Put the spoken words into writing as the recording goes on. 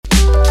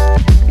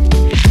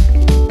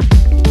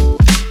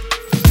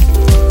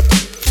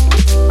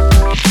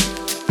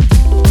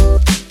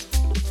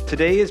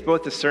today is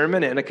both a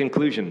sermon and a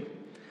conclusion.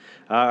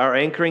 Our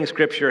anchoring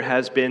scripture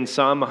has been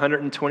Psalm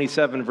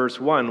 127, verse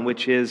 1,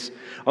 which is,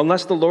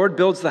 unless the Lord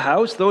builds the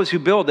house, those who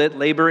build it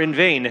labor in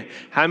vain.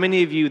 How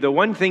many of you, the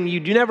one thing you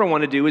do never want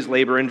to do is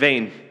labor in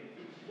vain?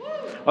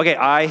 Okay,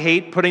 I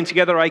hate putting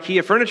together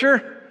IKEA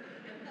furniture.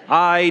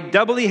 I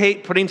doubly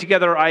hate putting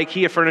together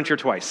IKEA furniture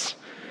twice.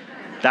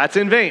 That's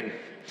in vain.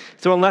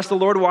 So unless the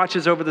Lord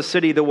watches over the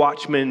city, the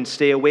watchmen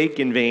stay awake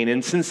in vain.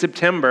 And since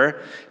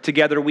September,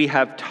 together we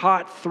have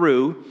taught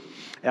through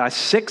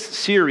 6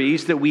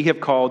 series that we have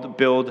called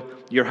Build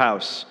Your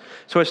House.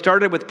 So it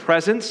started with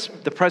presence.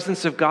 The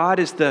presence of God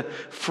is the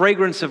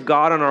fragrance of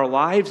God on our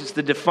lives. It's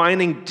the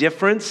defining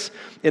difference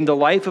in the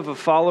life of a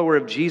follower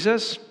of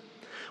Jesus.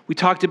 We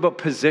talked about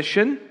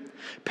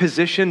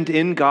positioned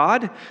in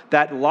God,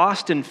 that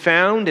lost and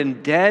found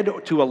and dead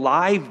to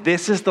alive.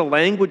 This is the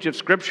language of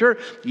Scripture.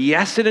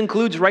 Yes, it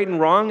includes right and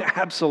wrong,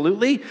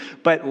 absolutely,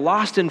 but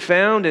lost and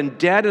found and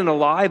dead and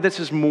alive, this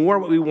is more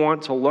what we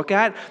want to look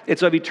at.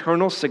 It's of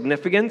eternal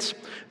significance.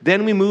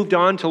 Then we moved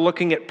on to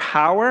looking at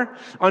power,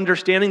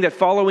 understanding that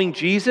following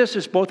Jesus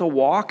is both a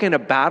walk and a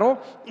battle.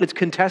 It's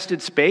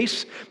contested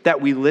space that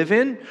we live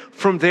in.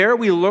 From there,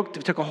 we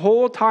took a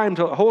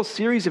whole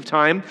series of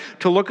time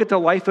to look at the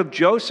life of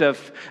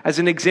Joseph as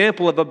an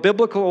example of a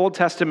biblical Old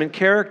Testament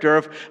character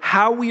of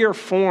how we are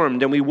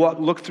formed, and we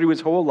looked through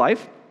his whole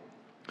life.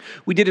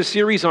 We did a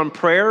series on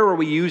prayer where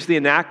we used the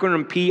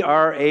acronym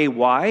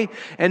PRAY,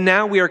 and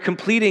now we are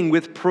completing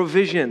with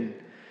provision.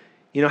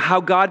 You know,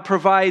 how God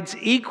provides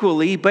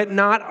equally, but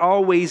not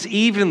always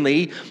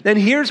evenly. And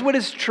here's what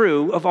is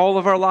true of all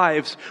of our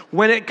lives.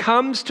 When it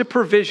comes to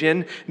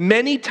provision,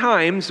 many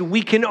times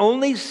we can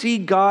only see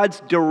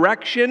God's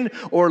direction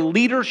or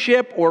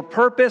leadership or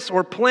purpose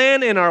or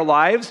plan in our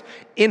lives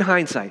in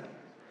hindsight.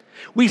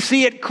 We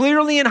see it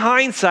clearly in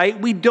hindsight.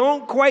 We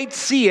don't quite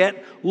see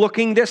it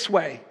looking this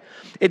way.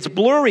 It's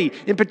blurry,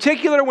 in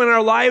particular when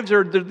our lives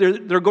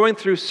they're going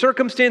through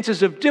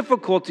circumstances of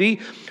difficulty.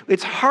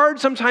 It's hard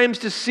sometimes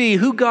to see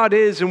who God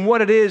is and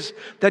what it is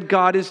that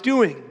God is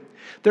doing.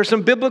 There's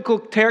some biblical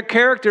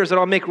characters that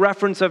I'll make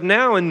reference of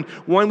now, and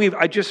one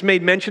I just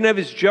made mention of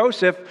is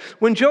Joseph.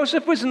 When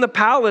Joseph was in the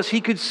palace, he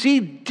could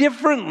see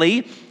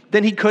differently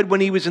than he could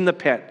when he was in the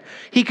pit.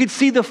 He could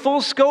see the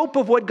full scope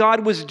of what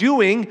God was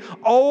doing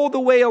all the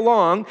way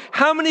along.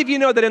 How many of you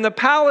know that in the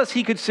palace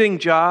he could sing,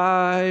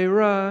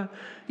 Jireh,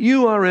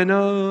 you are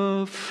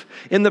enough?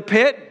 In the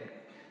pit,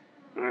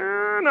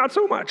 not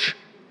so much.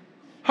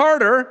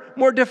 Harder,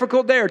 more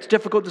difficult there. It's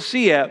difficult to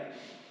see it.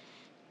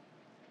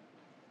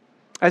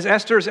 As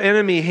Esther's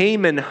enemy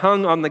Haman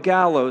hung on the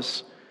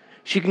gallows,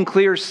 she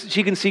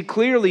can see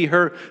clearly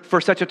her for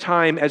such a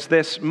time as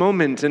this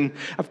moment. And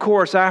of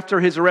course, after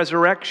his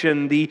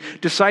resurrection, the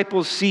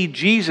disciples see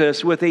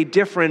Jesus with a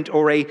different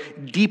or a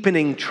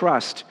deepening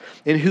trust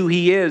in who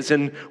he is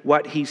and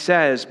what he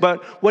says.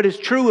 But what is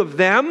true of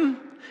them,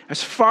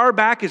 as far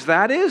back as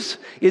that is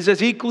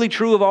as equally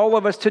true of all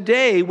of us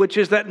today, which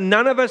is that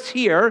none of us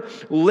here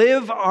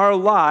live our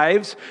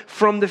lives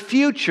from the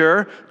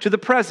future to the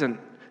present.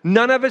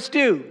 None of us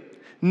do.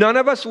 None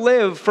of us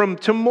live from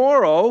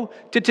tomorrow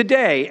to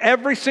today.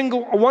 Every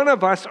single one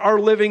of us are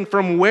living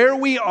from where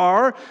we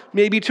are,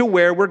 maybe to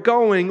where we're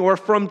going, or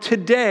from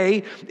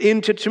today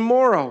into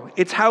tomorrow.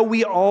 It's how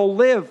we all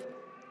live.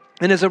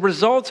 And as a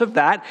result of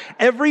that,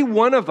 every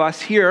one of us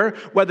here,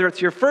 whether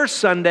it's your first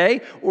Sunday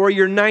or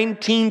your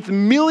 19th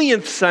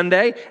millionth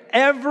Sunday,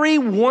 every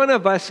one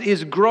of us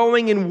is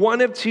growing in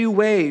one of two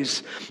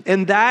ways.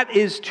 And that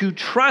is to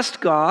trust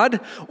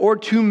God or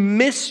to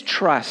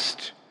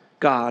mistrust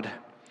God.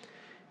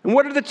 And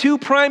what are the two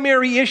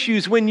primary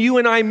issues when you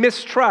and I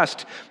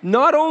mistrust?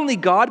 Not only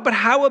God, but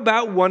how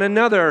about one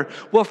another?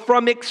 Well,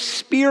 from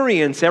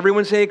experience,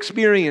 everyone say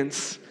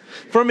experience.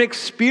 From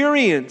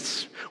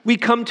experience, we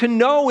come to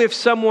know if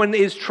someone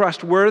is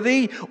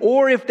trustworthy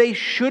or if they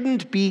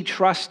shouldn't be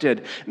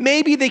trusted.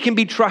 Maybe they can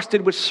be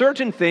trusted with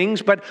certain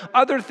things, but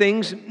other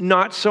things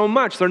not so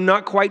much. They're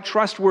not quite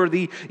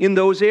trustworthy in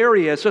those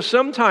areas. So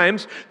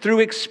sometimes through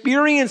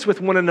experience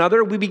with one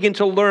another, we begin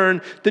to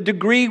learn the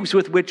degrees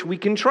with which we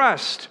can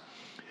trust.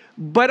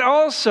 But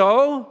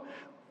also,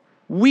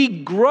 we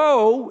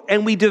grow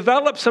and we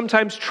develop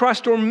sometimes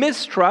trust or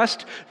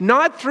mistrust,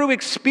 not through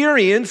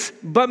experience,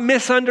 but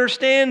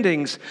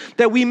misunderstandings.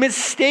 That we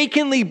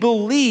mistakenly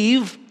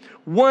believe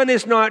one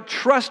is not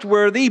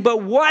trustworthy,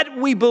 but what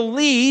we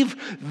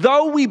believe,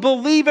 though we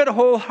believe it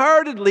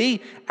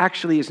wholeheartedly,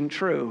 actually isn't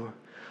true.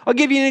 I'll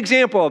give you an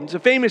example. It's a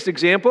famous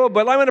example,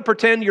 but I'm going to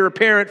pretend you're a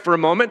parent for a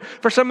moment.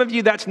 For some of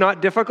you, that's not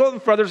difficult,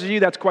 and for others of you,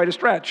 that's quite a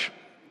stretch.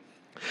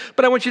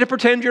 But I want you to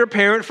pretend you're a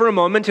parent for a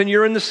moment and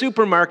you're in the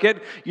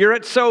supermarket, you're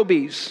at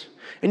Sobeys,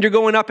 and you're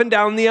going up and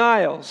down the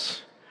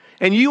aisles.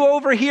 And you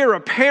overhear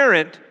a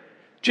parent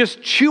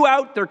just chew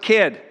out their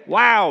kid,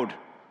 loud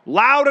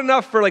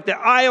enough for like the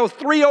aisle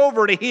 3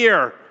 over to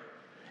hear.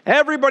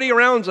 Everybody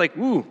around's like,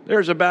 ooh,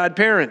 there's a bad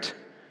parent.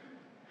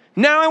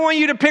 Now I want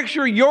you to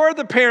picture you're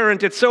the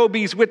parent at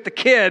Sobeys with the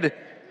kid,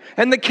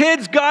 and the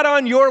kid's got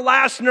on your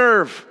last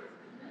nerve.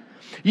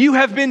 You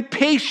have been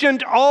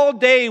patient all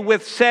day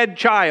with said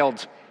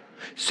child.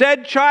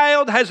 Said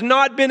child has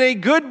not been a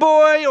good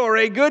boy or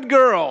a good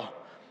girl.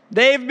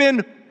 They've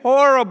been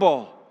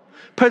horrible,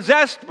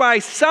 possessed by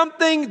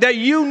something that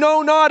you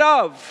know not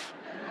of.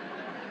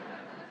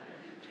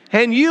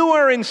 And you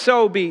are in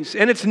Sobeys.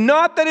 And it's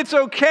not that it's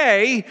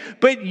okay,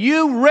 but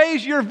you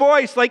raise your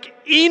voice like,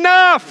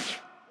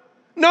 enough!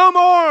 No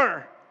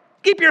more!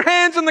 Keep your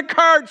hands on the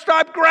cart.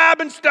 Stop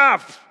grabbing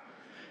stuff.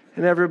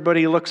 And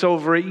everybody looks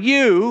over at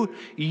you.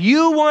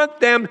 You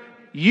want them,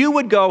 you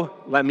would go,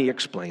 let me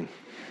explain.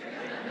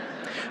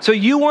 So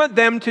you want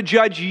them to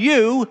judge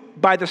you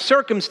by the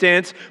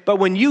circumstance, but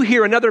when you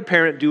hear another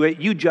parent do it,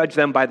 you judge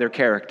them by their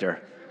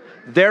character.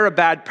 They're a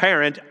bad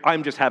parent,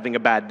 I'm just having a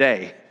bad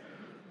day.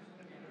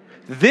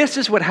 This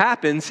is what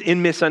happens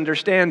in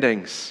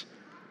misunderstandings.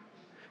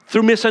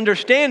 Through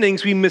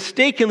misunderstandings, we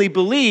mistakenly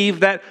believe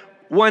that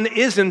one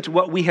isn't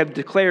what we have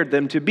declared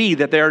them to be,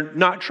 that they're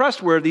not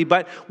trustworthy,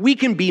 but we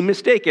can be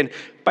mistaken.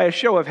 By a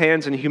show of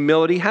hands and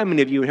humility, how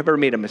many of you have ever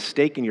made a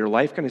mistake in your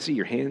life? Can I see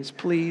your hands,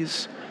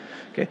 please?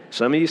 Okay,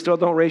 some of you still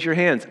don't raise your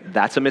hands.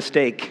 That's a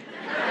mistake.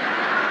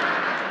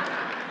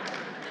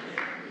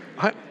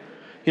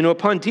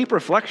 Upon deep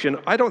reflection,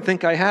 I don't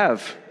think I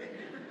have.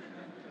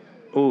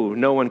 Oh,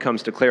 no one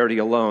comes to clarity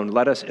alone.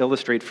 Let us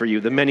illustrate for you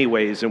the many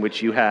ways in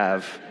which you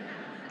have.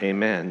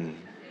 Amen.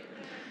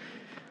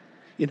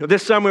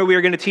 This summer we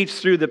are going to teach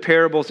through the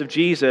parables of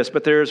Jesus,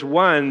 but there's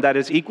one that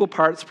is equal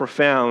parts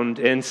profound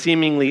and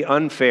seemingly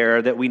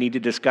unfair that we need to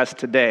discuss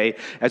today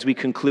as we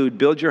conclude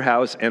Build Your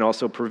House and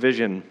also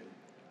provision.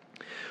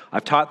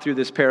 I've taught through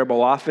this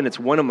parable often. It's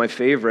one of my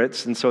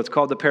favorites, and so it's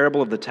called the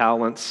Parable of the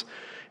Talents.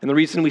 And the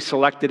reason we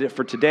selected it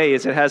for today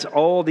is it has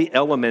all the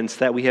elements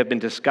that we have been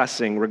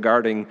discussing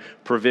regarding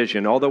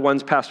provision. All the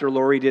ones Pastor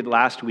Lori did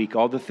last week,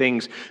 all the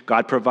things.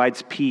 God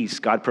provides peace.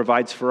 God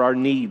provides for our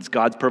needs.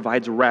 God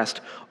provides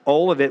rest.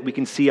 All of it, we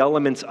can see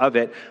elements of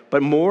it,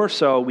 but more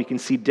so, we can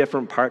see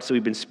different parts that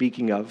we've been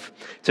speaking of.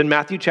 It's in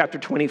Matthew chapter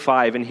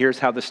 25, and here's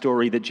how the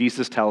story that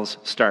Jesus tells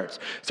starts.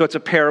 So it's a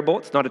parable.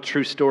 It's not a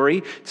true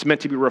story. It's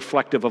meant to be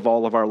reflective of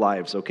all of our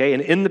lives, okay?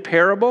 And in the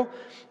parable,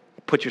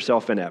 put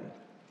yourself in it.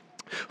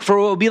 For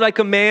it will be like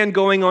a man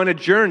going on a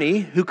journey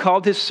who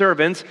called his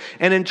servants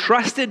and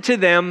entrusted to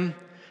them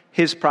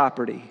his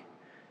property.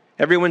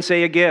 Everyone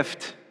say a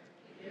gift.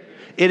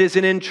 It is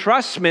an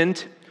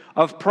entrustment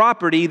of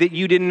property that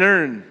you didn't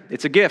earn.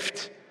 It's a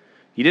gift.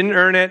 You didn't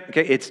earn it.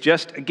 Okay, it's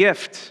just a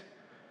gift.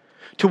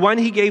 To one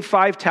he gave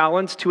 5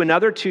 talents, to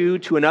another 2,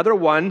 to another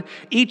 1,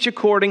 each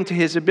according to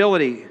his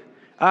ability.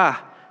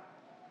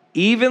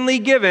 Evenly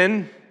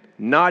given,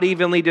 not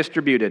evenly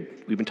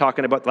distributed. We've been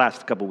talking about the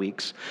last couple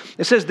weeks.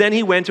 It says, then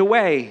he went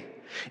away.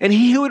 And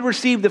he who had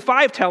received the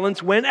 5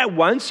 talents went at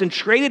once and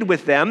traded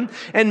with them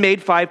and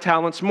made 5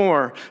 talents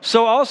more.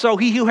 So also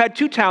he who had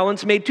 2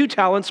 talents made 2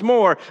 talents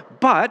more.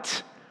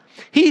 But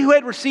he who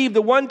had received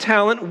the 1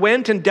 talent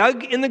went and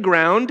dug in the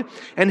ground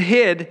and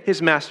hid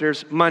his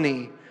master's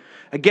money.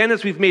 Again,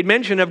 as we've made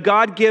mention of,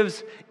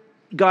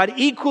 God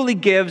equally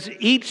gives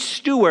each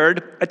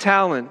steward a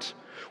talent,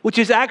 which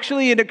is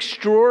actually an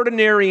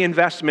extraordinary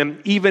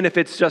investment. Even if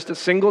it's just a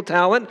single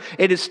talent,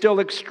 it is still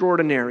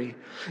extraordinary.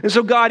 And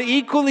so God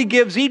equally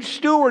gives each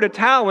steward a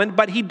talent,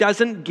 but he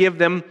doesn't give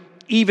them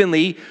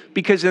evenly,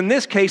 because in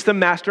this case, the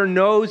master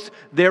knows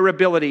their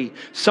ability.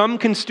 Some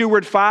can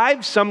steward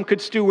 5, some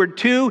could steward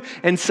 2,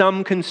 and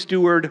some can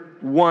steward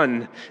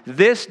 1.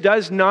 This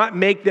does not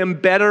make them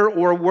better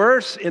or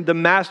worse. In the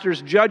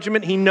master's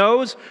judgment, he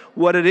knows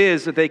what it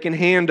is that they can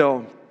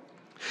handle.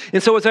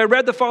 And so as I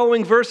read the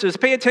following verses,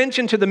 pay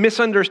attention to the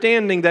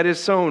misunderstanding that is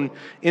sown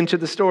into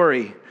the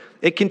story.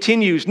 It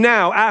continues,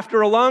 now,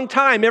 after a long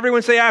time,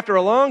 everyone say after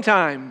a long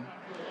time.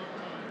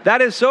 That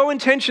is so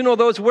intentional,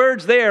 those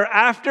words there,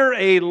 after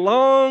a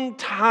long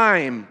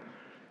time.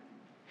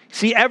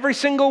 See, every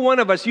single one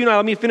of us,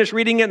 let me finish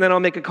reading it and then I'll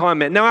make a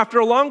comment. Now, after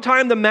a long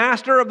time, the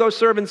master of those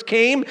servants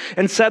came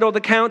and settled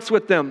accounts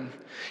with them.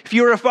 If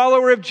you're a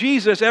follower of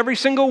Jesus, every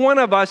single one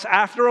of us,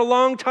 after a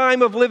long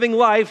time of living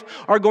life,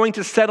 are going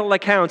to settle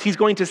accounts. He's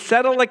going to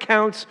settle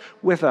accounts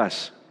with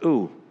us.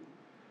 Ooh.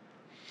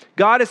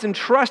 God has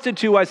entrusted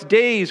to us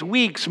days,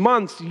 weeks,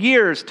 months,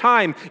 years,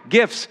 time,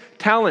 gifts,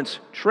 talents,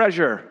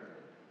 treasure.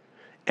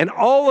 And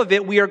all of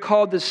it we are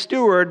called to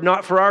steward,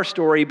 not for our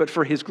story, but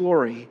for his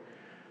glory.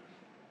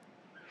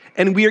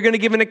 And we are going to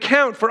give an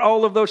account for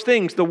all of those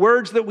things. The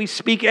words that we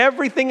speak,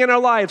 everything in our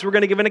lives, we're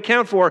going to give an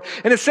account for.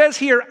 And it says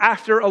here,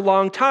 after a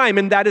long time,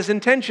 and that is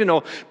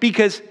intentional,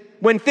 because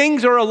when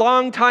things are a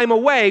long time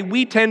away,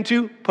 we tend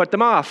to put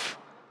them off.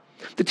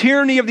 The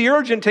tyranny of the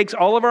urgent takes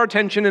all of our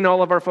attention and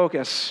all of our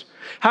focus.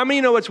 How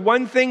many know it's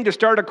one thing to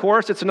start a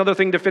course, it's another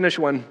thing to finish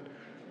one?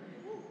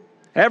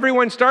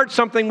 Everyone starts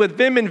something with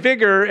vim and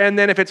vigor, and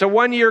then if it's a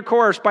 1-year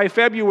course, by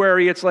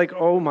February, it's like,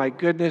 oh my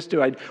goodness,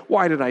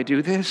 why did I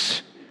do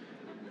this?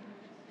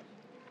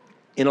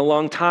 In a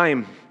long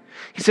time.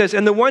 He says,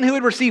 and the one who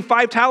had received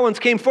 5 talents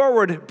came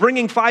forward,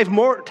 bringing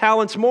 5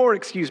 talents more,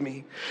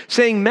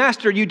 saying,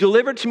 Master, you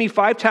delivered to me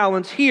 5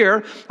 talents.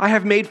 Here, I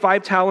have made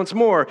 5 talents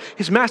more.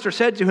 His master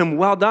said to him,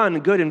 well done,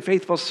 good and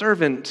faithful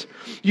servant.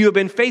 You have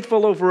been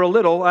faithful over a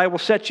little. I will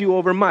set you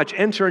over much.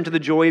 Enter into the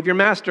joy of your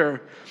master.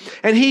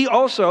 And he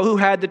also, who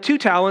had the 2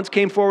 talents,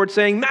 came forward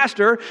saying,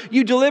 Master,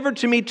 you delivered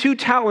to me 2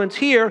 talents.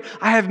 Here,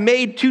 I have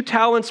made 2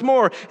 talents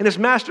more. And his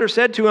master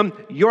said to him,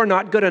 you're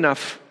not good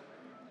enough.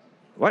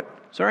 What?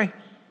 Sorry?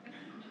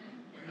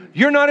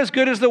 You're not as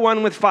good as the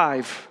one with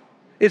 5.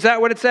 Is that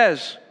what it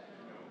says?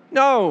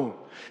 No.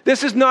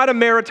 This is not a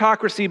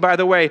meritocracy, by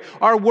the way.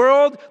 Our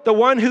world, the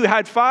one who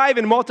had 5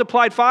 and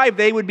multiplied 5,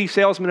 they would be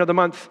salesman of the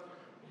month.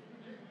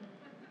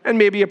 And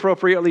maybe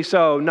appropriately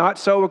so. Not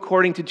so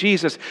according to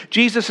Jesus.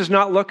 Jesus is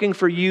not looking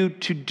for you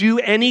to do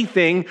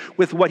anything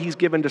with what he's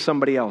given to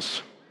somebody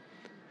else.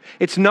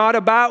 It's not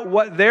about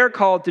what they're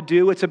called to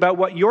do. It's about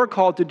what you're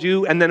called to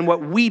do and then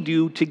what we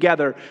do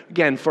together,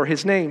 again, for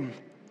his name.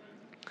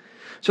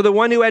 So the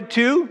one who had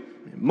 2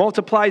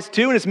 multiplies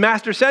 2, and his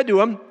master said to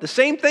him, the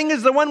same thing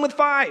as the one with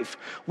 5.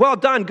 Well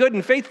done, good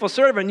and faithful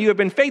servant. You have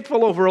been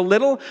faithful over a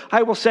little.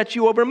 I will set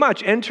you over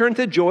much. Enter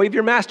into the joy of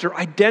your master.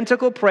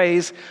 Identical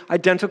praise,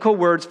 identical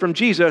words from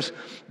Jesus.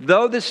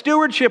 Though the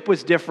stewardship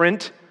was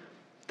different,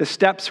 the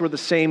steps were the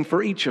same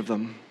for each of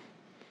them.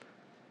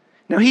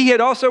 Now he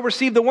had also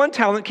received the 1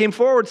 talent, came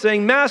forward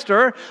saying,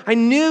 Master, I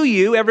knew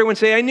you. Everyone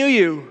say, I knew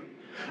you.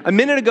 A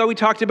minute ago, we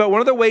talked about one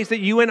of the ways that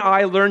you and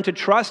I learn to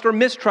trust or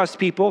mistrust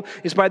people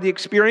is by the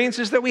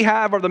experiences that we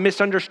have or the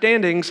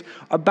misunderstandings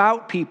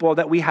about people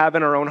that we have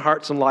in our own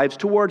hearts and lives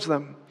towards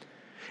them.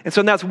 And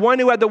so that's one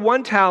who had the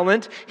 1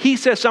 talent. He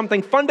says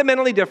something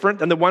fundamentally different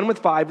than the one with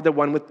 5, the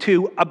one with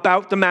 2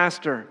 about the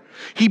master.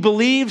 He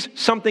believes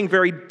something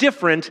very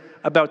different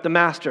about the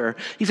master.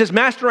 He says,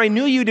 Master, I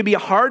knew you to be a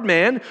hard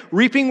man,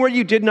 reaping where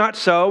you did not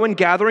sow and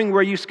gathering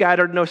where you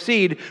scattered no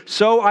seed.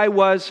 So I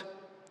was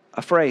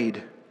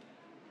afraid.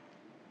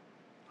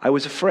 I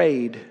was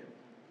afraid.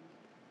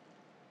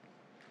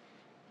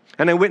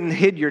 And I went and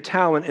hid your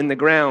talent in the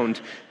ground.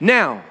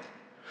 Now,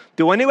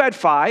 the one who had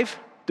 5,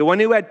 the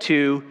one who had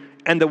 2,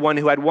 and the one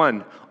who had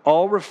 1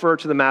 all refer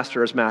to the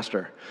master as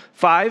master.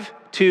 5,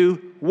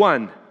 2,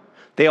 1.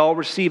 They all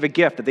receive a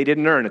gift that they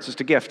didn't earn. It's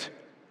just a gift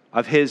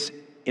of his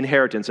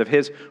inheritance, of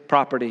his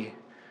property.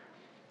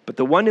 But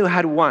the one who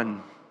had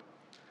 1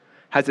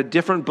 has a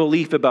different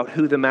belief about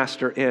who the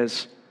master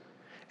is.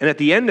 And at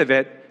the end of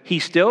it, he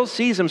still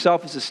sees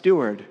himself as a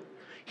steward.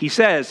 He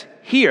says,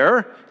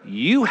 here,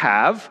 you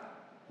have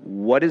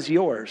what is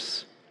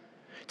yours.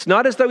 It's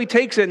not as though he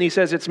takes it and he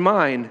says, it's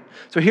mine.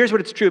 So here's what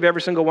it's true of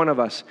every single one of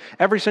us.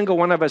 Every single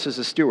one of us is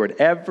a steward.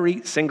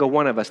 Every single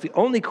one of us. The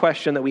only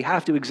question that we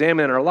have to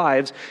examine in our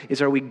lives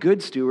is, are we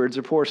good stewards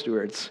or poor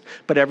stewards?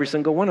 But every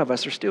single one of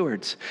us are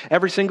stewards.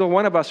 Every single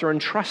one of us are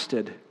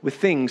entrusted with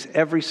things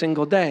every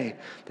single day.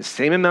 The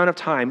same amount of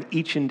time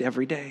each and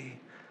every day.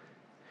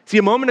 See,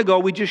 a moment ago,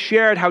 we just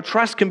shared how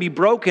trust can be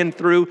broken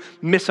through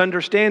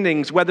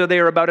misunderstandings, whether they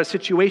are about a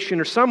situation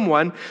or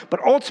someone, but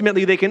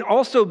ultimately they can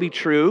also be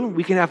true.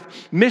 We can have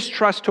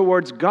mistrust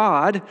towards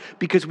God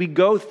because we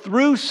go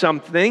through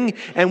something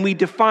and we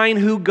define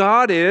who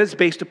God is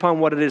based upon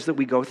what it is that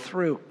we go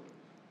through.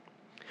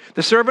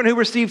 The servant who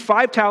received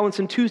 5 talents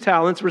and 2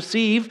 talents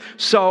receive,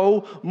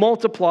 sow,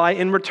 multiply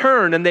in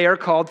return, and they are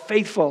called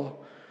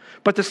faithful.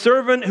 But the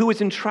servant who is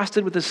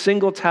entrusted with a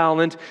single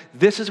talent,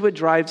 this is what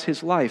drives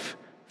his life.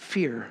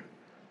 Fear.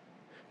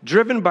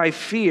 Driven by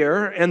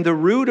fear, and the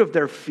root of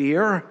their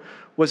fear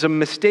was a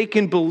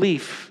mistaken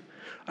belief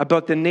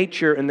about the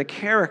nature and the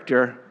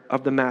character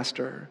of the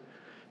master.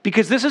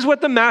 Because this is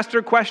what the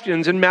master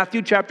questions in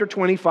Matthew chapter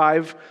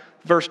 25,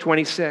 verse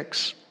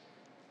 26.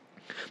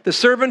 The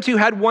servant who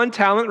had 1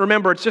 talent,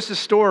 remember, it's just a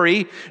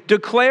story,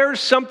 declares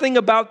something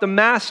about the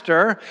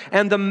master,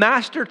 and the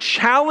master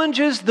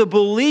challenges the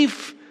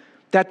belief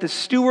that the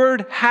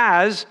steward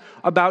has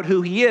about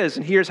who he is,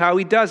 and here's how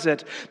he does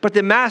it. But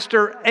the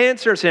master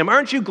answers him.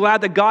 Aren't you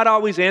glad that God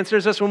always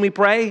answers us when we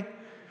pray?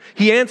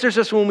 He answers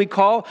us when we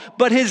call,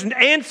 but his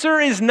answer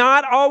is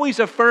not always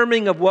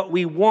affirming of what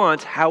we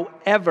want.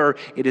 However,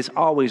 it is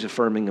always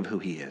affirming of who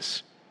he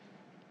is.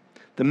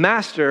 The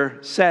master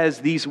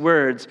says these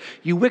words,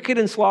 you wicked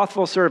and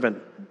slothful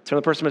servant. Turn to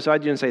the person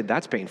beside you and say,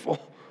 that's painful.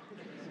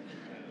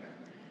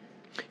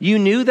 You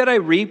knew that I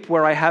reap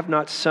where I have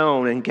not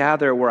sown and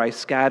gather where I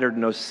scattered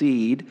no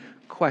seed? ?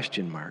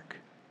 The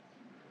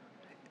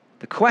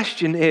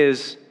question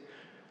is,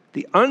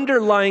 the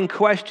underlying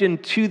question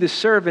to the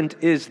servant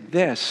is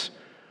this: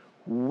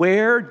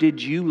 where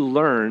did you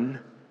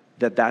learn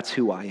that that's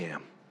who I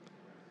am?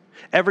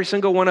 Every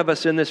single one of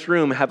us in this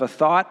room have a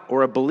thought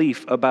or a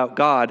belief about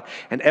God,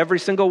 and every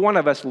single one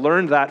of us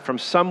learned that from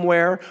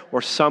somewhere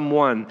or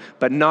someone.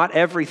 But not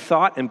every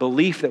thought and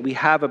belief that we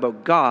have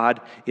about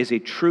God is a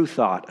true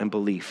thought and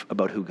belief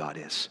about who God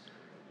is.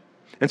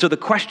 And so the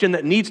question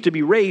that needs to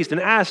be raised and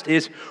asked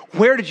is,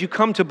 where did you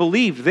come to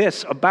believe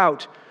this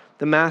about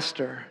the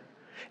master?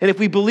 And if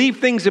we believe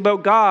things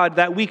about God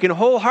that we can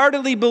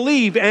wholeheartedly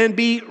believe and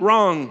be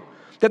wrong,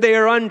 that they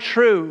are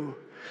untrue,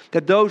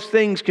 that those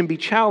things can be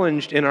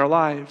challenged in our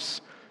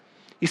lives.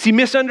 You see,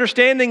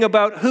 misunderstanding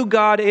about who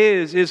God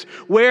is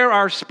where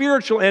our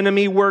spiritual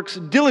enemy works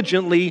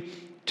diligently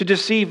to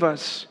deceive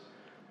us.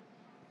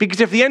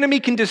 Because if the enemy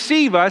can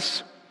deceive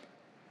us,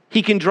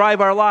 he can drive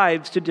our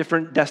lives to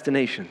different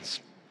destinations.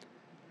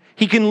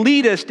 He can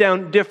lead us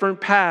down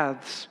different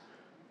paths.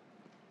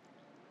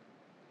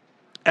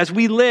 As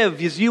we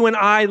live, as you and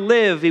I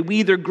live, we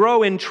either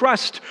grow in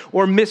trust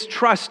or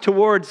mistrust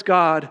towards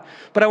God.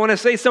 But I want to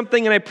say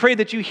something, and I pray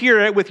that you hear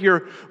it with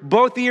your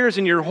both ears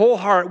and your whole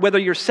heart, whether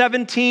you're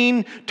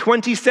 17,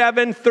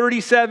 27,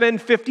 37,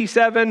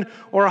 57,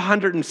 or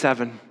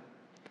 107.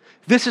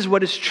 This is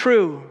what is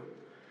true.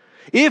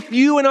 If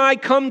you and I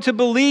come to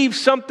believe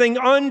something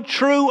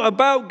untrue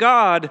about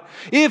God,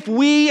 if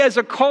we as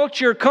a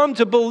culture come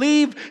to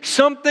believe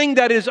something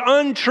that is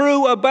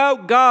untrue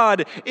about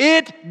God,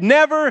 it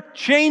never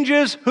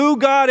changes who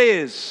God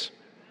is,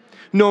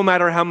 no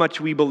matter how much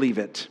we believe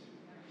it,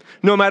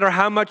 no matter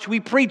how much we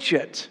preach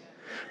it,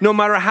 no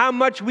matter how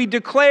much we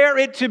declare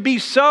it to be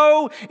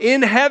so.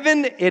 In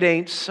heaven, it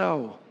ain't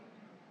so.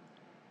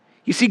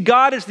 You see,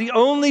 God is the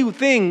only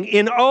thing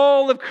in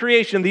all of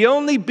creation, the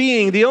only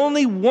being, the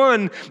only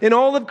one in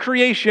all of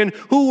creation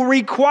who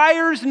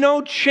requires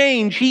no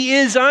change. He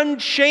is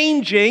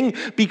unchanging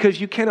because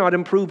you cannot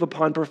improve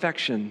upon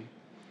perfection.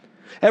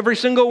 Every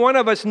single one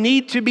of us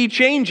need to be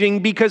changing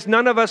because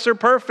none of us are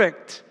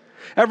perfect.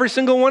 Every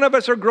single one of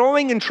us are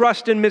growing in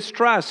trust and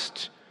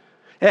mistrust.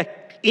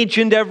 Each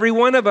and every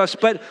one of us.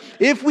 But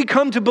if we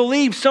come to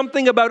believe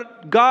something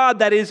about God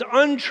that is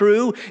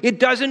untrue, it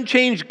doesn't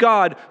change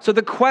God. So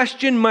the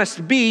question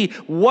must be,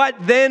 what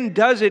then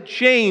does it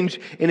change?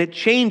 And it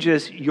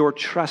changes your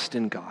trust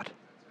in God.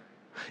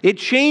 It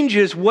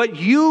changes what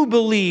you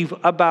believe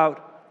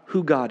about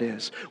who God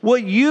is,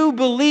 what you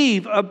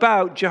believe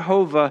about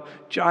Jehovah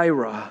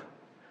Jireh,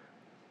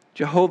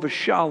 Jehovah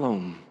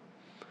Shalom,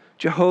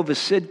 Jehovah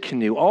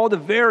Sidkenu, all the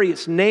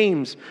various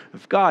names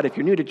of God. If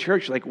you're new to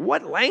church, like,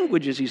 what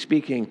language is he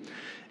speaking?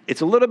 It's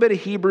a little bit of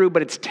Hebrew,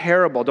 but it's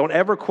terrible. Don't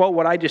ever quote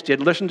what I just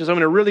did. Listen to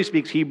someone who really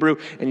speaks Hebrew,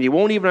 and you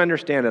won't even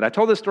understand it. I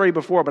told this story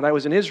before, but I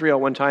was in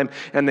Israel one time,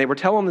 and they were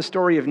telling the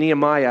story of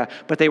Nehemiah,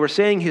 but they were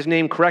saying his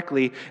name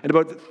correctly. And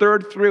about the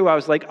third through, I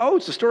was like, oh,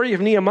 it's the story of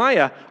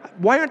Nehemiah.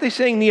 Why aren't they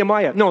saying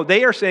Nehemiah? No,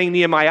 they are saying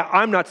Nehemiah.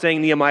 I'm not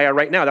saying Nehemiah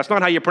right now. That's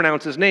not how you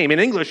pronounce his name. In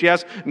English,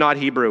 yes, not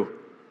Hebrew.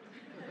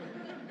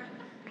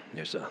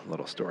 There's a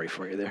little story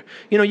for you there.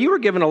 You know, you were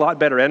given a lot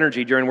better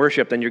energy during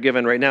worship than you're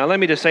given right now. Let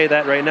me just say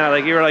that right now.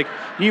 You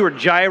were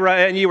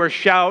gyra and you were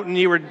shouting,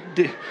 you were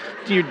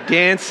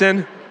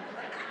dancing.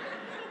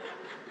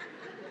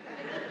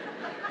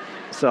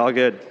 It's all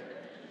good.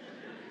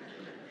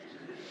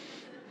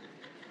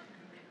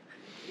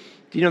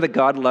 Do you know that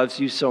God loves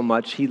you so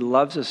much? He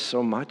loves us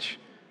so much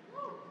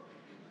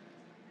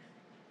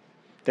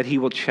that he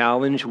will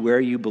challenge where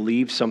you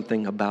believe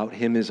something about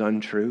him is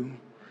untrue.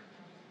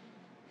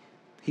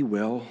 He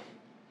will.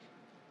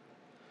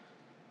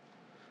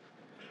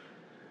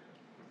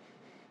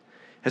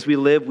 As we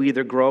live, we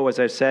either grow, as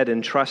I've said,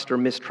 in trust or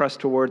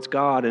mistrust towards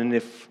God. And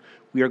if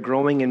we are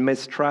growing in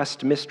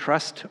mistrust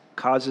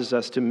causes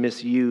us to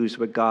misuse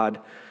what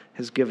God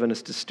has given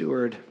us to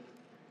steward.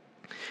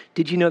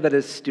 Did you know that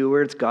as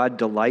stewards, God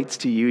delights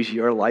to use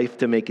your life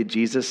to make a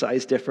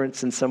Jesus-sized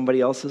difference in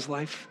somebody else's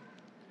life?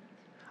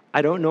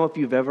 I don't know if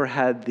you've ever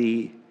had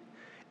the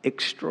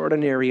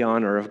extraordinary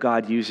honor of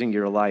God using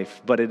your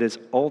life, but it is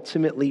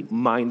ultimately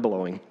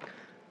mind-blowing.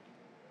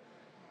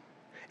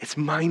 It's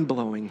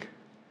mind-blowing.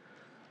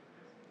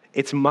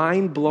 It's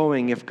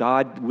mind-blowing if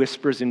God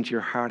whispers into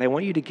your heart, I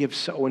want you to give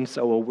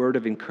so-and-so a word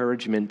of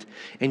encouragement,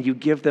 and you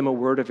give them a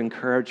word of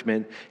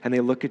encouragement, and they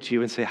look at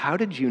you and say, how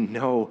did you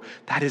know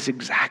that is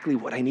exactly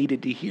what I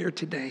needed to hear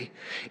today?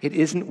 It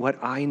isn't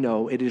what I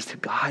know, it is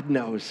God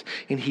knows,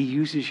 and he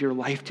uses your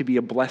life to be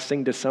a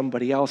blessing to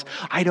somebody else.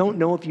 I don't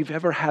know if you've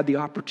ever had the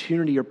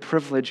opportunity or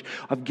privilege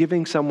of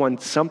giving someone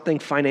something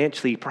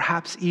financially,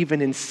 perhaps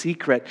even in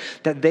secret,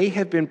 that they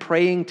have been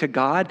praying to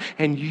God,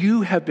 and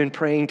you have been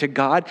praying to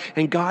God,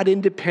 and God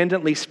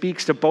independently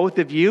speaks to both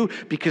of you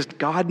because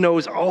God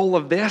knows all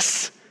of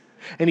this.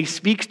 And he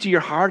speaks to your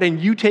heart and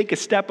you take a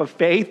step of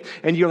faith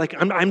and you're like,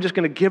 I'm just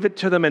going to give it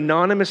to them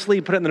anonymously,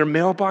 put it in their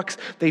mailbox.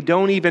 They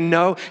don't even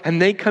know.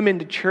 And they come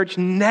into church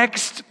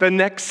the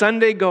next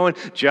Sunday going,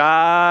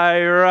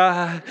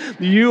 Jireh,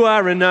 you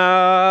are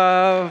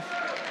enough.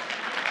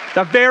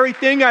 The very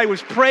thing I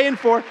was praying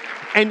for.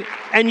 And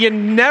you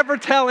never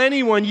tell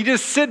anyone. You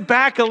just sit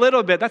back a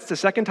little bit. That's the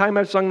second time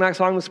I've sung that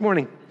song this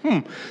morning.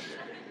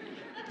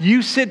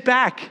 You sit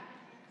back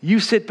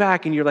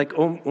and you're like,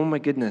 oh my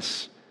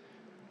goodness,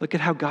 look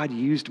at how God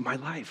used my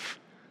life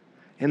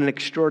in an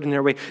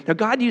extraordinary way. Now,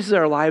 God uses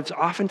our lives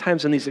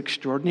oftentimes in these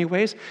extraordinary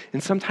ways,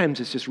 and sometimes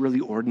it's just really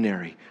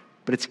ordinary,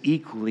 but it's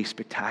equally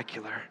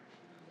spectacular.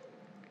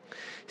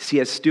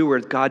 See, as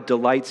stewards, God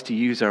delights to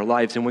use our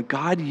lives, and when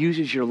God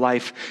uses your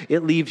life,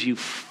 it leaves you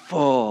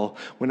full.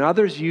 When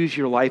others use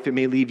your life, it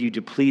may leave you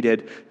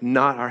depleted.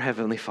 Not our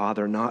Heavenly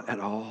Father, not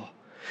at all.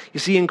 You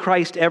see, in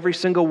Christ, every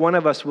single one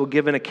of us will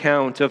give an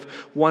account of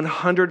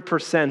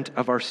 100%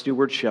 of our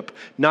stewardship.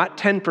 Not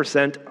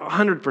 10%,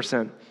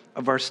 100%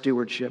 of our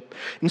stewardship.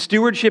 And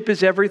stewardship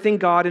is everything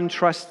God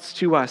entrusts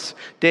to us.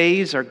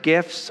 Days, our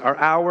gifts, our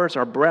hours,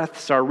 our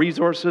breaths, our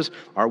resources,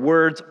 our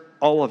words,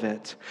 all of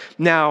it.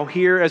 Now,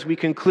 here as we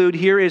conclude,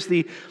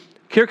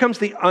 here comes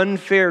the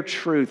unfair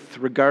truth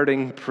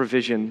regarding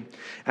provision.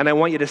 And I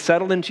want you to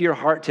settle into your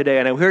heart today.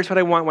 And here's what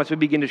I want once we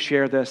begin to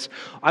share this.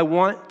 I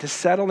want to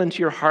settle into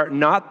your heart,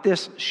 not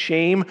this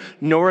shame,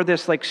 nor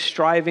this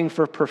striving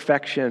for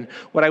perfection.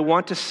 What I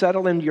want to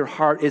settle into your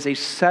heart is a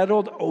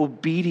settled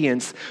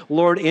obedience.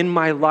 Lord, in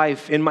my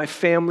life, in my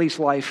family's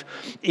life,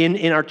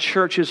 in our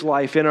church's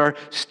life, in our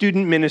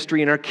student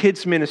ministry, in our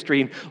kids'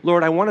 ministry.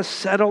 Lord, I want to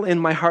settle in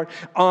my heart.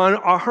 On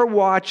our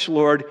watch,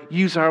 Lord,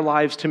 use our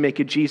lives to make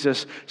a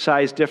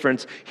Jesus-sized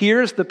difference.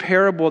 Here's the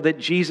parable that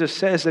Jesus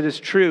says that is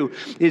true,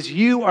 is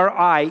you or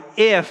I,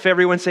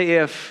 everyone say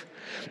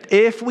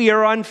if we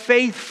are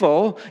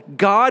unfaithful,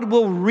 God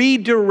will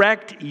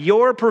redirect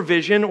your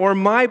provision or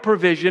my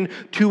provision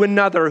to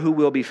another who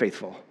will be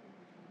faithful.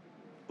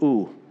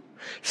 Ooh.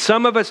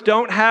 Some of us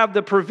don't have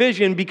the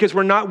provision because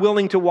we're not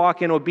willing to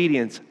walk in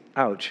obedience.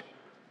 Ouch.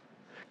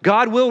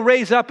 God will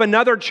raise up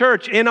another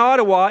church in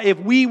Ottawa if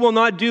we will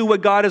not do what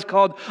God has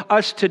called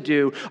us to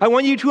do. I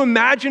want you to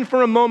imagine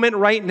for a moment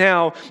right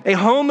now, a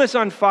home is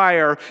on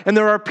fire, and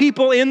there are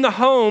people in the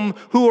home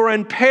who are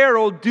in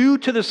peril due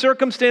to the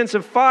circumstance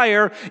of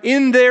fire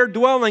in their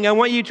dwelling. I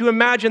want you to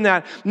imagine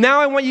that.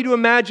 Now I want you to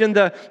imagine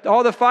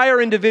all the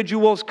fire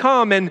individuals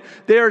come, and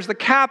there's the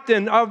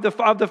captain of the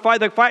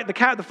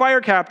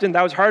fire captain.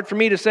 That was hard for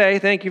me to say.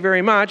 Thank you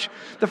very much.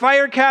 The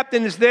fire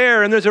captain is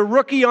there, and there's a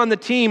rookie on the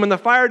team in the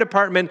fire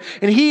department.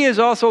 And he is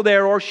also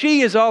there, or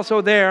she is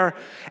also there.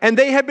 And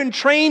they have been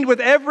trained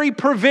with every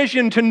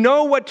provision to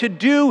know what to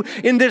do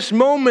in this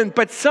moment.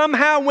 But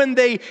somehow when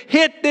they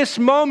hit this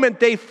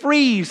moment, they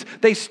freeze,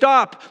 they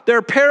stop,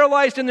 they're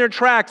paralyzed in their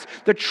tracks.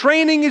 The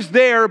training is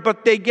there,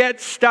 but they get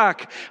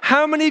stuck.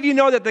 How many of you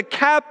know that the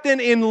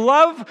captain, in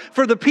love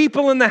for the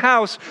people in the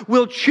house,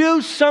 will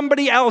choose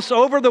somebody else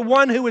over the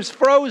one who is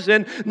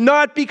frozen,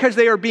 not because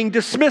they are being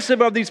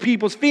dismissive of these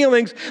people's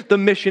feelings? The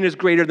mission is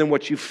greater than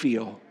what you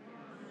feel.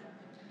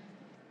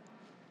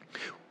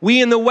 We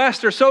in the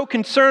West are so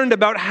concerned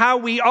about how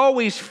we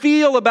always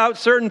feel about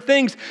certain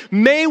things.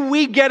 May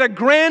we get a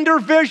grander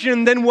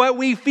vision than what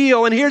we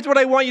feel. And here's what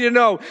I want you to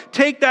know.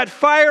 Take that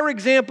fire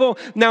example,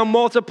 now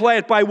multiply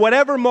it by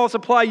whatever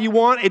multiply you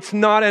want. It's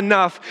not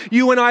enough.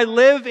 You and I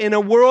live in a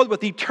world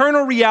with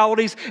eternal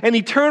realities and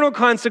eternal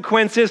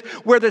consequences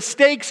where the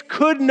stakes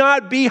could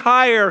not be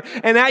higher.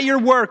 And at your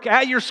work,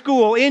 at your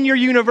school, in your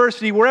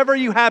university, wherever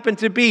you happen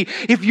to be,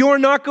 if you're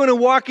not going to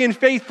walk in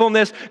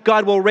faithfulness,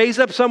 God will raise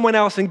up someone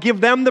else and give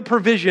them the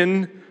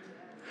provision,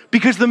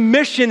 because the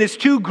mission is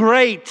too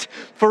great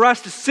for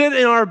us to sit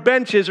in our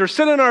benches or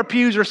sit in our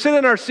pews or sit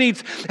in our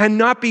seats and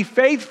not be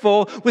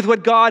faithful with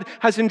what God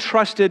has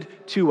entrusted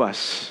to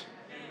us.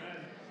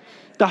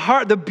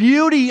 The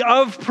beauty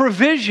of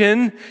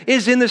provision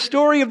is in the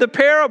story of the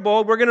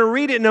parable. We're going to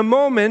read it in a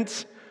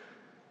moment.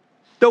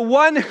 The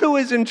one who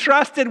is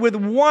entrusted with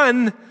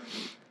one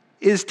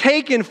is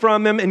taken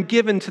from him and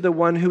given to the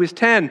one who is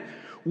 10.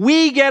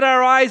 We get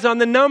our eyes on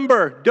the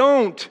number.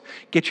 Don't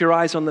get your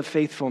eyes on the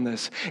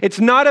faithfulness. It's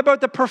not about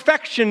the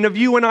perfection of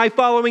you and I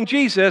following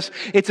Jesus.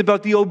 It's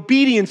about the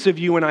obedience of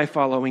you and I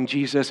following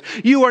Jesus.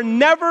 You are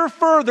never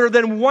further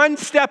than one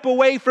step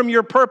away from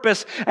your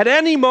purpose at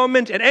any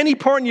moment, at any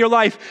point in your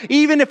life.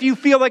 Even if you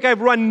feel like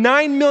I've run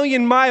 9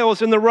 million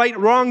miles in the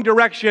wrong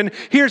direction,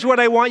 here's what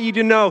I want you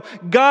to know.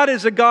 God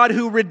is a God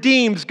who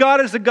redeems.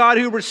 God is a God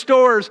who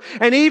restores.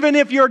 And even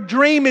if your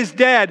dream is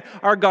dead,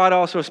 our God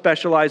also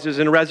specializes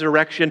in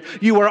resurrection.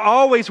 You are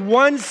always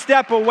one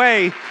step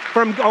away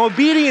from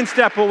obedient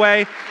step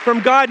away from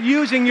God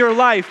using your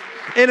life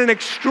in an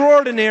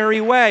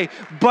extraordinary way.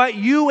 But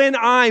you and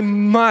I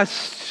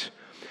must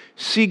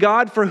see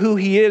God for who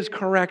He is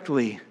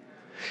correctly.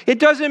 It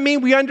doesn't mean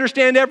we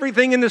understand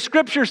everything in the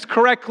Scriptures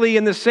correctly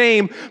and the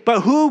same,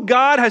 but who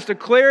God has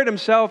declared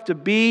Himself to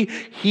be,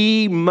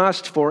 He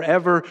must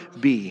forever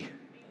be.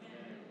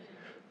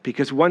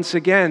 Because once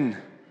again,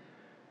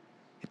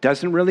 it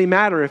doesn't really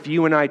matter if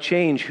you and I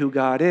change who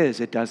God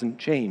is. It doesn't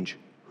change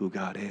who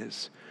God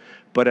is.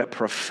 But it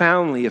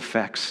profoundly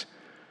affects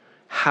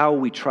how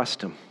we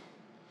trust Him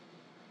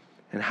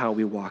and how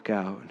we walk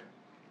out.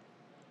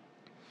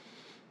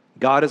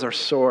 God is our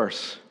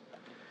source,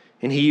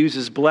 and He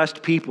uses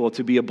blessed people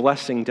to be a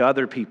blessing to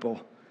other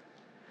people.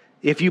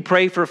 If you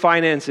pray for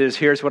finances,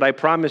 here's what I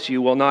promise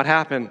you will not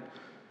happen.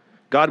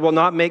 God will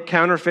not make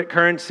counterfeit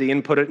currency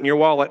and put it in your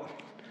wallet.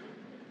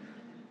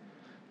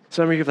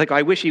 Some of you are like,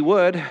 I wish He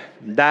would.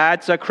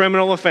 That's a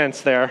criminal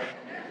offense there.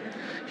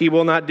 He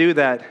will not do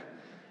that.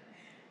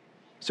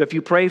 So if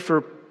you pray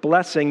for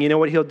blessing, you know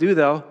what He'll do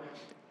though?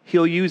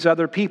 He'll use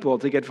other people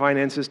to get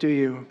finances to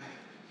you.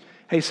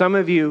 Hey, some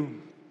of you,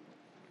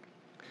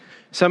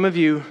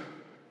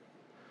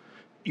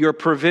 your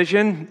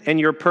provision and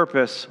your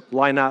purpose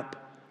line up.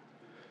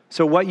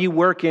 So what you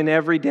work in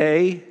every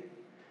day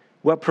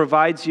what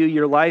provides you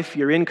your life,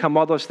 your income,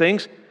 all those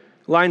things,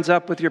 lines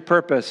up with your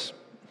purpose.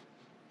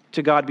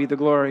 To God be the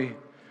glory.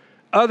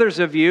 Others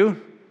of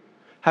you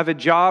have a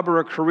job or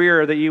a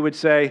career that you would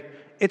say,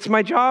 it's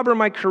my job or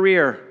my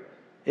career.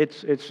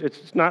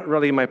 It's not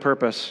really my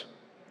purpose.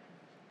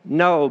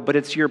 No, but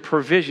it's your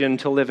provision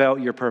to live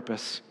out your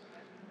purpose.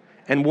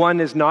 And one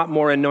is not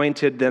more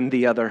anointed than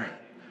the other.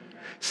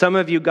 Some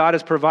of you, God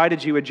has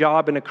provided you a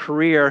job and a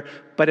career,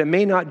 but it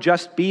may not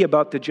just be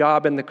about the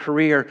job and the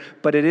career,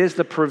 but it is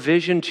the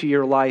provision to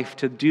your life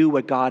to do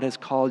what God has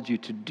called you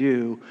to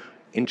do,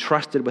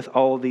 entrusted with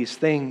all of these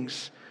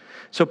things.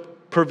 So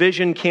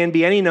provision can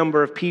be any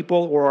number of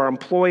people or our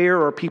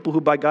employer or people who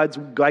buy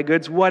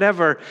goods,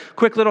 whatever.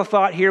 Quick little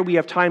thought here. We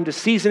have time to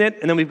season it,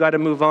 and then we've got to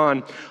move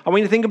on. I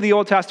want you to think of the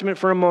Old Testament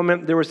for a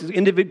moment. There was this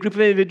group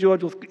of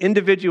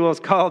individuals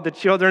called the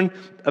children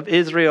of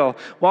Israel.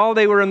 While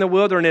they were in the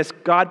wilderness,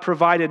 God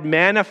provided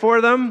manna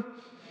for them,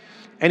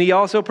 and he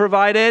also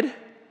provided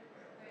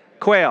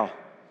quail.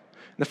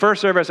 In the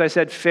first service, I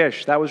said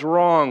fish. That was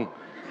wrong.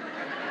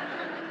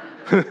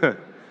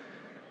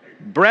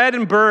 Bread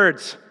and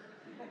birds.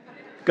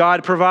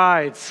 God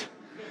provides.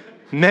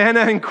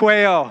 Manna and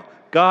quail,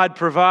 God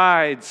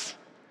provides.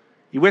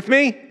 You with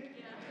me?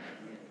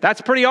 That's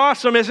pretty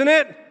awesome, isn't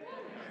it?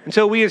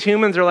 Until we as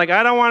humans are like,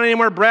 I don't want any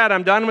more bread.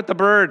 I'm done with the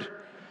bird.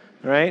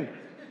 Right?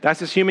 That's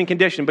this human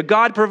condition. But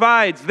God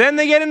provides. Then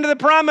they get into the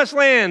promised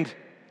land.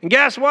 And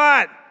guess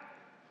what?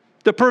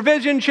 The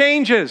provision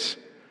changes.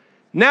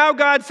 Now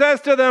God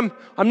says to them,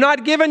 I'm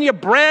not giving you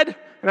bread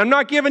and I'm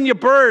not giving you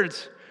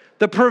birds.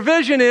 The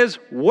provision is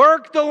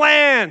work the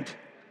land.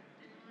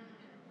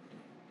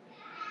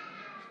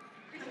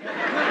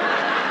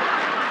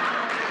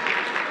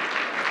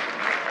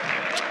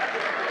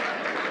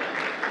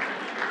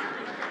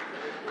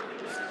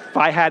 If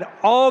I had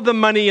all the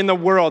money in the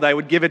world, I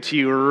would give it to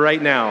you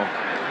right now.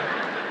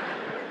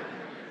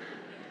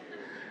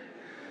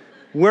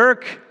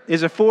 Work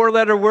is a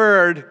 4-letter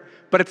word,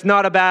 but it's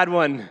not a bad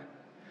one.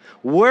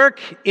 Work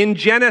in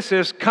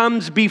Genesis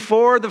comes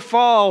before the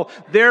fall.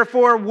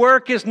 Therefore,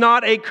 work is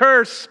not a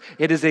curse.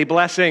 It is a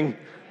blessing.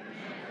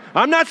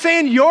 I'm not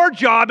saying your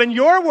job and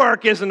your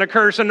work isn't a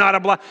curse and not a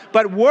blessing,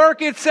 but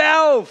work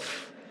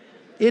itself.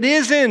 It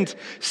isn't.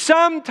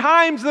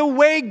 Sometimes the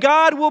way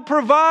God will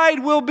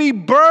provide will be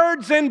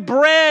birds and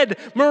bread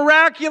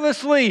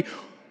miraculously.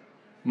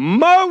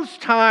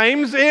 Most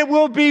times it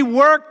will be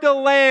work the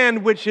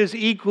land, which is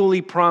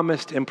equally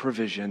promised and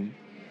provision.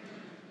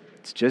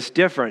 It's just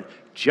different.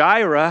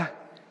 Jireh,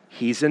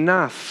 he's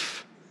enough.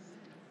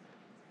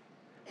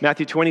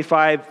 Matthew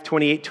 25,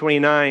 28,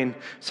 29.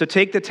 So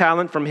take the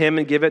talent from him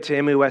and give it to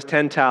him who has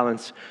 10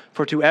 talents.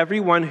 For to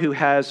everyone who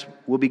has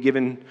will be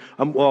given,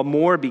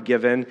 more be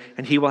given,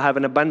 and he will have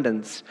an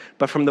abundance.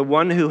 But from the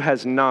one who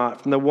has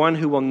not, from the one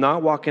who will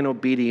not walk in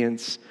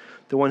obedience,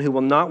 the one who will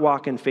not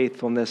walk in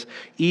faithfulness,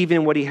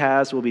 even what he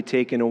has will be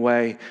taken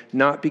away.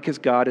 Not because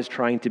God is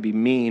trying to be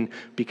mean,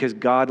 because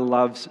God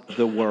loves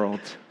the world.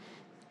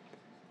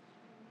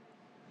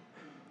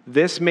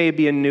 This may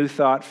be a new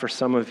thought for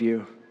some of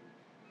you.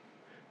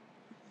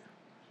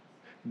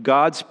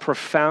 God's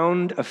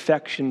profound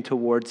affection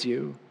towards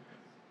you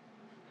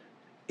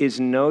is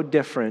no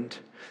different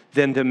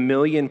than the 1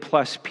 million+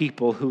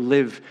 people who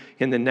live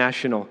in the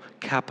national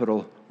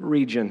capital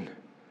region.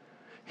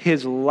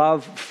 His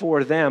love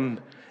for them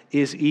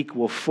is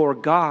equal. For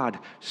God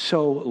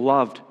so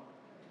loved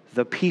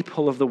the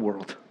people of the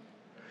world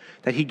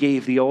that he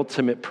gave the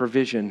ultimate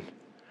provision,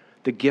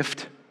 the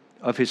gift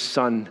of his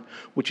Son,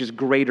 which is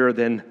greater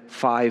than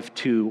 5,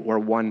 2, or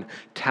 1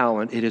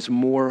 talent. It is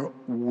more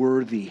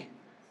worthy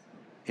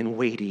and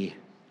weighty.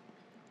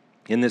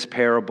 In this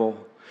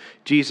parable,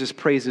 Jesus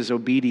praises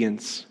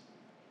obedience,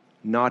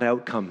 not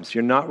outcomes.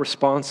 You're not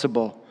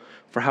responsible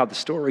for how the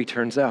story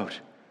turns out,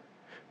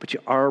 but you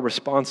are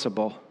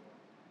responsible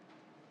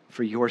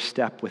for your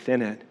step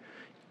within it.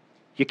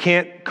 You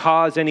can't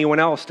cause anyone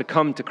else to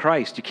come to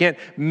Christ. You can't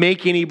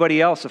make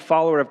anybody else a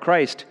follower of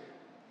Christ.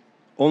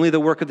 Only the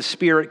work of the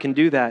Spirit can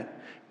do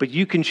that. But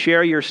you can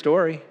share your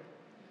story.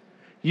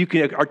 You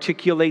can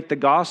articulate the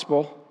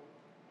gospel.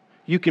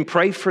 You can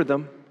pray for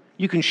them.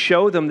 You can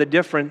show them the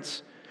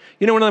difference.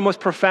 You know, one of the most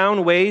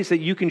profound ways that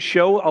you can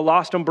show a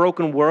lost and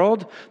broken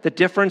world the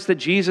difference that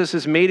Jesus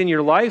has made in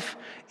your life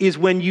is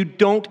when you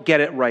don't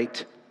get it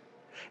right.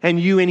 And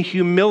you in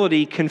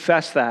humility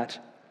confess that.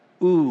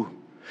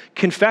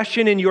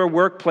 Confession in your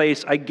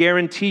workplace, I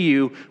guarantee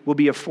you, will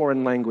be a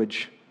foreign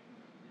language.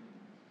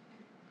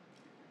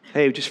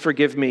 Hey, just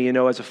forgive me,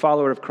 as a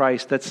follower of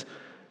Christ,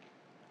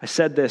 I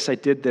said this, I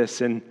did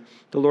this, and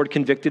the Lord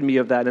convicted me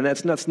of that, and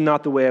that's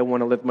not the way I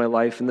want to live my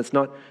life, and that's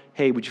not,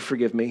 hey, would you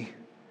forgive me?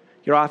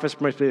 Your office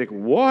might be like,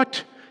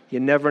 what? You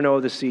never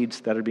know the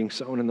seeds that are being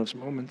sown in those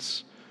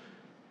moments.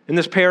 In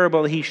this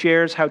parable, he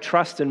shares how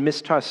trust and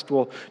mistrust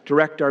will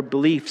direct our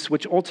beliefs,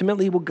 which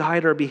ultimately will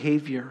guide our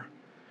behavior.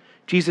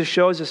 Jesus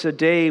shows us a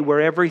day where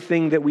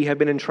everything that we have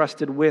been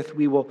entrusted with,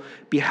 we will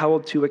be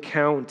held to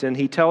account, and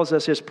he tells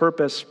us his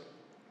purpose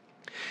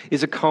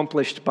is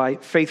accomplished by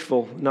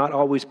faithful, not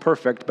always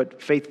perfect,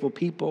 but faithful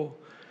people.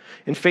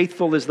 And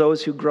faithful is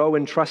those who grow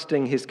in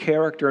trusting his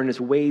character and his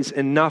ways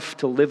enough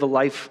to live a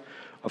life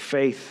of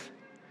faith.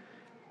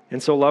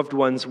 And so, loved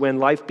ones, when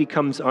life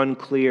becomes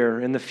unclear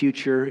and the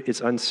future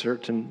is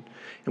uncertain,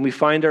 and we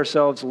find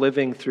ourselves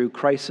living through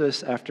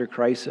crisis after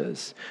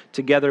crisis,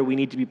 together we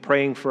need to be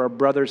praying for our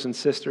brothers and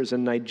sisters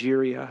in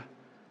Nigeria,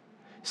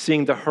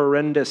 seeing the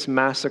horrendous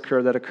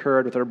massacre that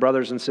occurred with our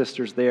brothers and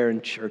sisters there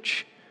in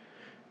church.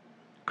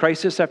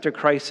 Crisis after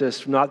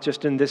crisis, not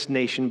just in this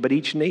nation, but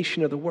each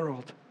nation of the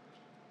world.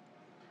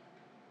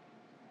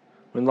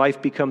 When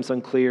life becomes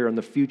unclear and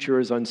the future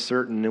is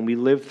uncertain and we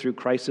live through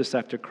crisis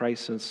after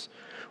crisis,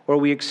 or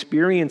we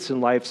experience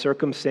in life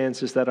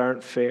circumstances that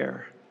aren't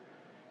fair,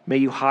 may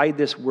you hide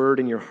this word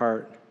in your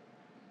heart.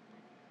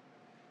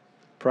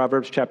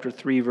 Proverbs chapter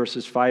 3,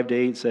 verses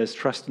 5-8 says,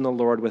 "Trust in the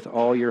Lord with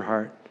all your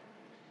heart,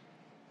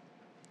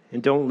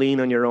 and don't lean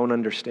on your own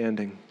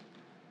understanding.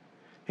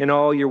 In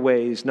all your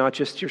ways, not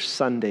just your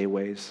Sunday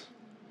ways,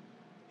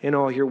 in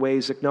all your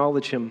ways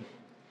acknowledge him,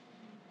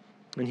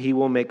 and he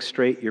will make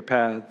straight your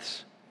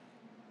paths.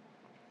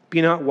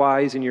 Be not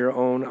wise in your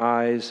own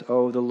eyes.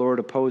 Oh, the Lord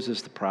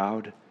opposes the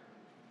proud,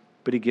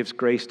 but he gives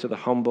grace to the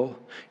humble."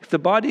 If the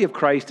body of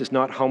Christ is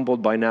not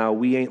humbled by now,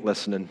 we ain't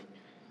listening.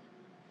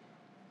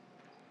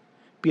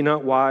 Be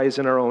not wise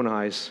in our own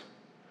eyes.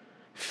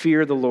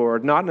 Fear the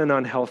Lord, not in an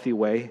unhealthy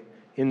way,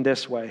 in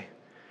this way.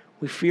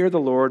 We fear the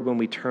Lord when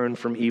we turn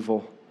from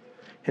evil.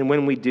 And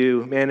when we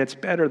do, man, it's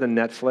better than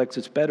Netflix.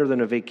 It's better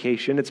than a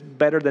vacation. It's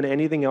better than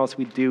anything else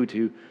we do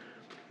to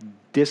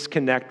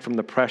disconnect from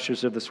the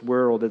pressures of this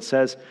world. It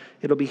says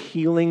it'll be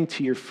healing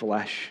to your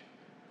flesh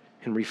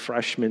and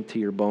refreshment to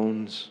your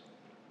bones.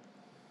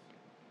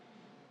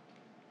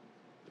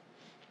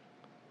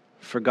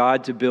 For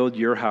God to build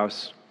your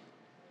house,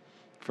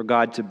 for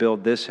God to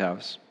build this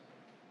house,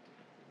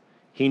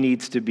 he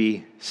needs to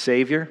be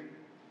Savior,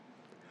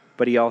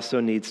 but he also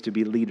needs to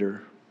be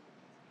leader.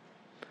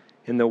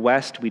 In the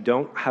West, we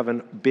don't have a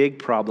big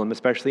problem,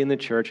 especially in the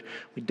church.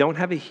 We don't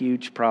have a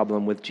huge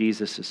problem with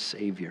Jesus as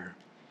Savior.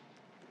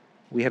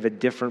 We have a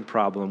different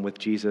problem with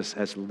Jesus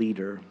as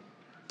leader,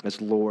 as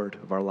Lord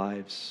of our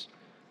lives.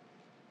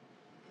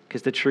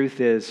 Because the truth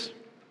is,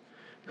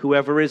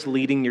 whoever is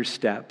leading your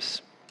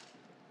steps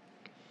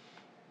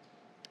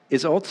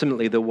is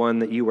ultimately the one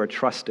that you are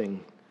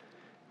trusting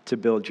to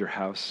build your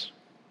house.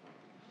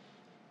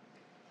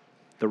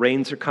 The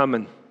rains are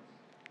coming.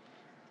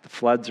 The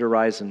floods are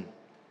rising.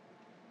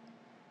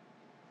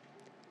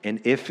 And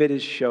if it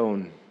is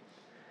shown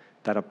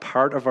that a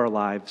part of our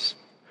lives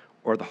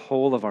or the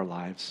whole of our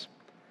lives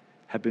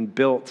have been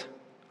built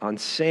on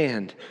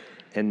sand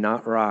and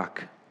not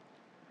rock,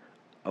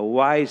 a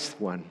wise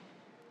one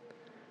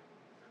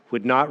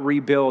would not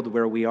rebuild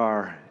where we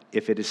are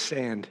if it is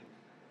sand,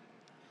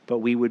 but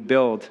we would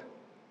build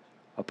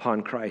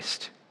upon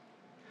Christ,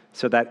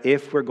 so that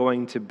if we're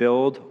going to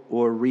build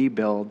or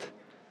rebuild,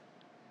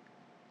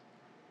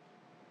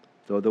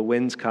 though the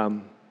winds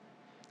come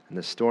and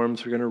the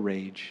storms are going to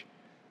rage,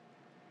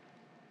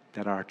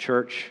 that our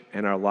church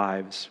and our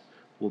lives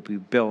will be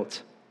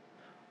built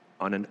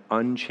on an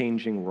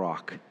unchanging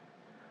rock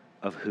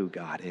of who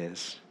God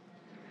is.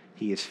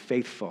 He is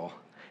faithful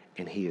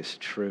and he is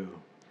true.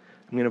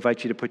 I'm going to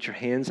invite you to put your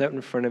hands out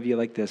in front of you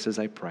like this as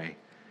I pray.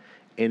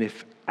 And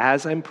if,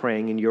 as I'm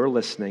praying and you're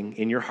listening,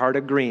 in your heart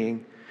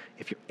agreeing,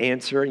 if your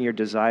answer and your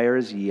desire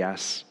is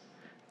yes,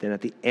 then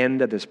at the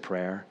end of this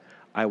prayer,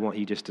 I want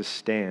you just to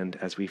stand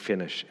as we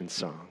finish in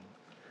song.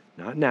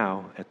 Not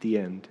now, at the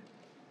end.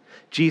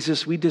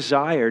 Jesus, we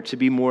desire to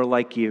be more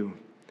like you.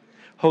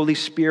 Holy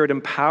Spirit,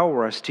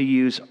 empower us to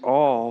use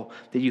all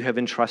that you have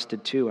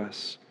entrusted to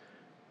us.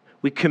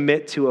 We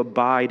commit to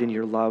abide in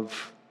your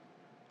love.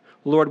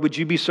 Lord, would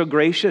you be so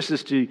gracious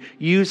as to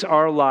use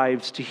our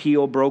lives to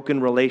heal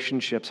broken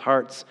relationships,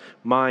 hearts,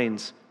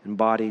 minds, and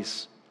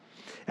bodies.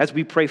 As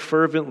we pray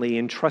fervently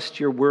and trust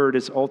your word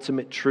as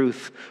ultimate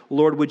truth,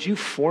 Lord, would you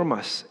form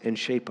us and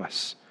shape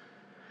us?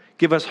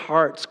 Give us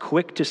hearts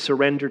quick to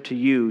surrender to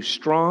you,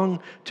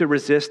 strong to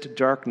resist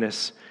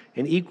darkness,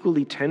 and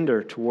equally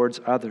tender towards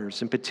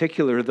others, in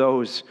particular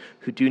those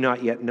who do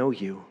not yet know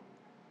you.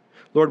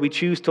 Lord, we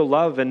choose to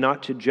love and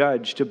not to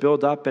judge, to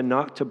build up and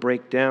not to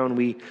break down.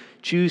 We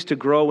choose to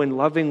grow in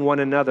loving one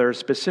another,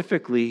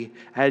 specifically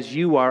as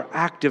you are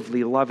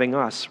actively loving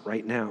us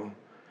right now.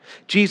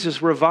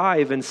 Jesus,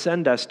 revive and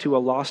send us to a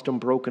lost and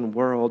broken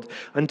world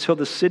until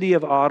the city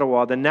of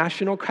Ottawa, the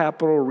national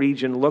capital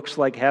region, looks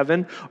like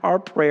heaven. Our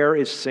prayer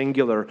is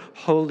singular.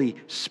 Holy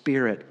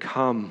Spirit,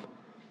 come.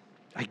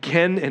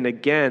 Again and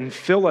again,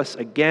 fill us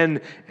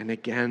again and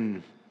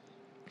again.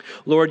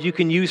 Lord, you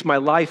can use my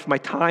life, my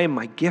time,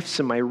 my gifts,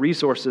 and my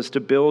resources to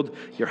build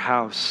your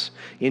house.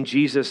 In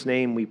Jesus'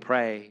 name we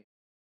pray.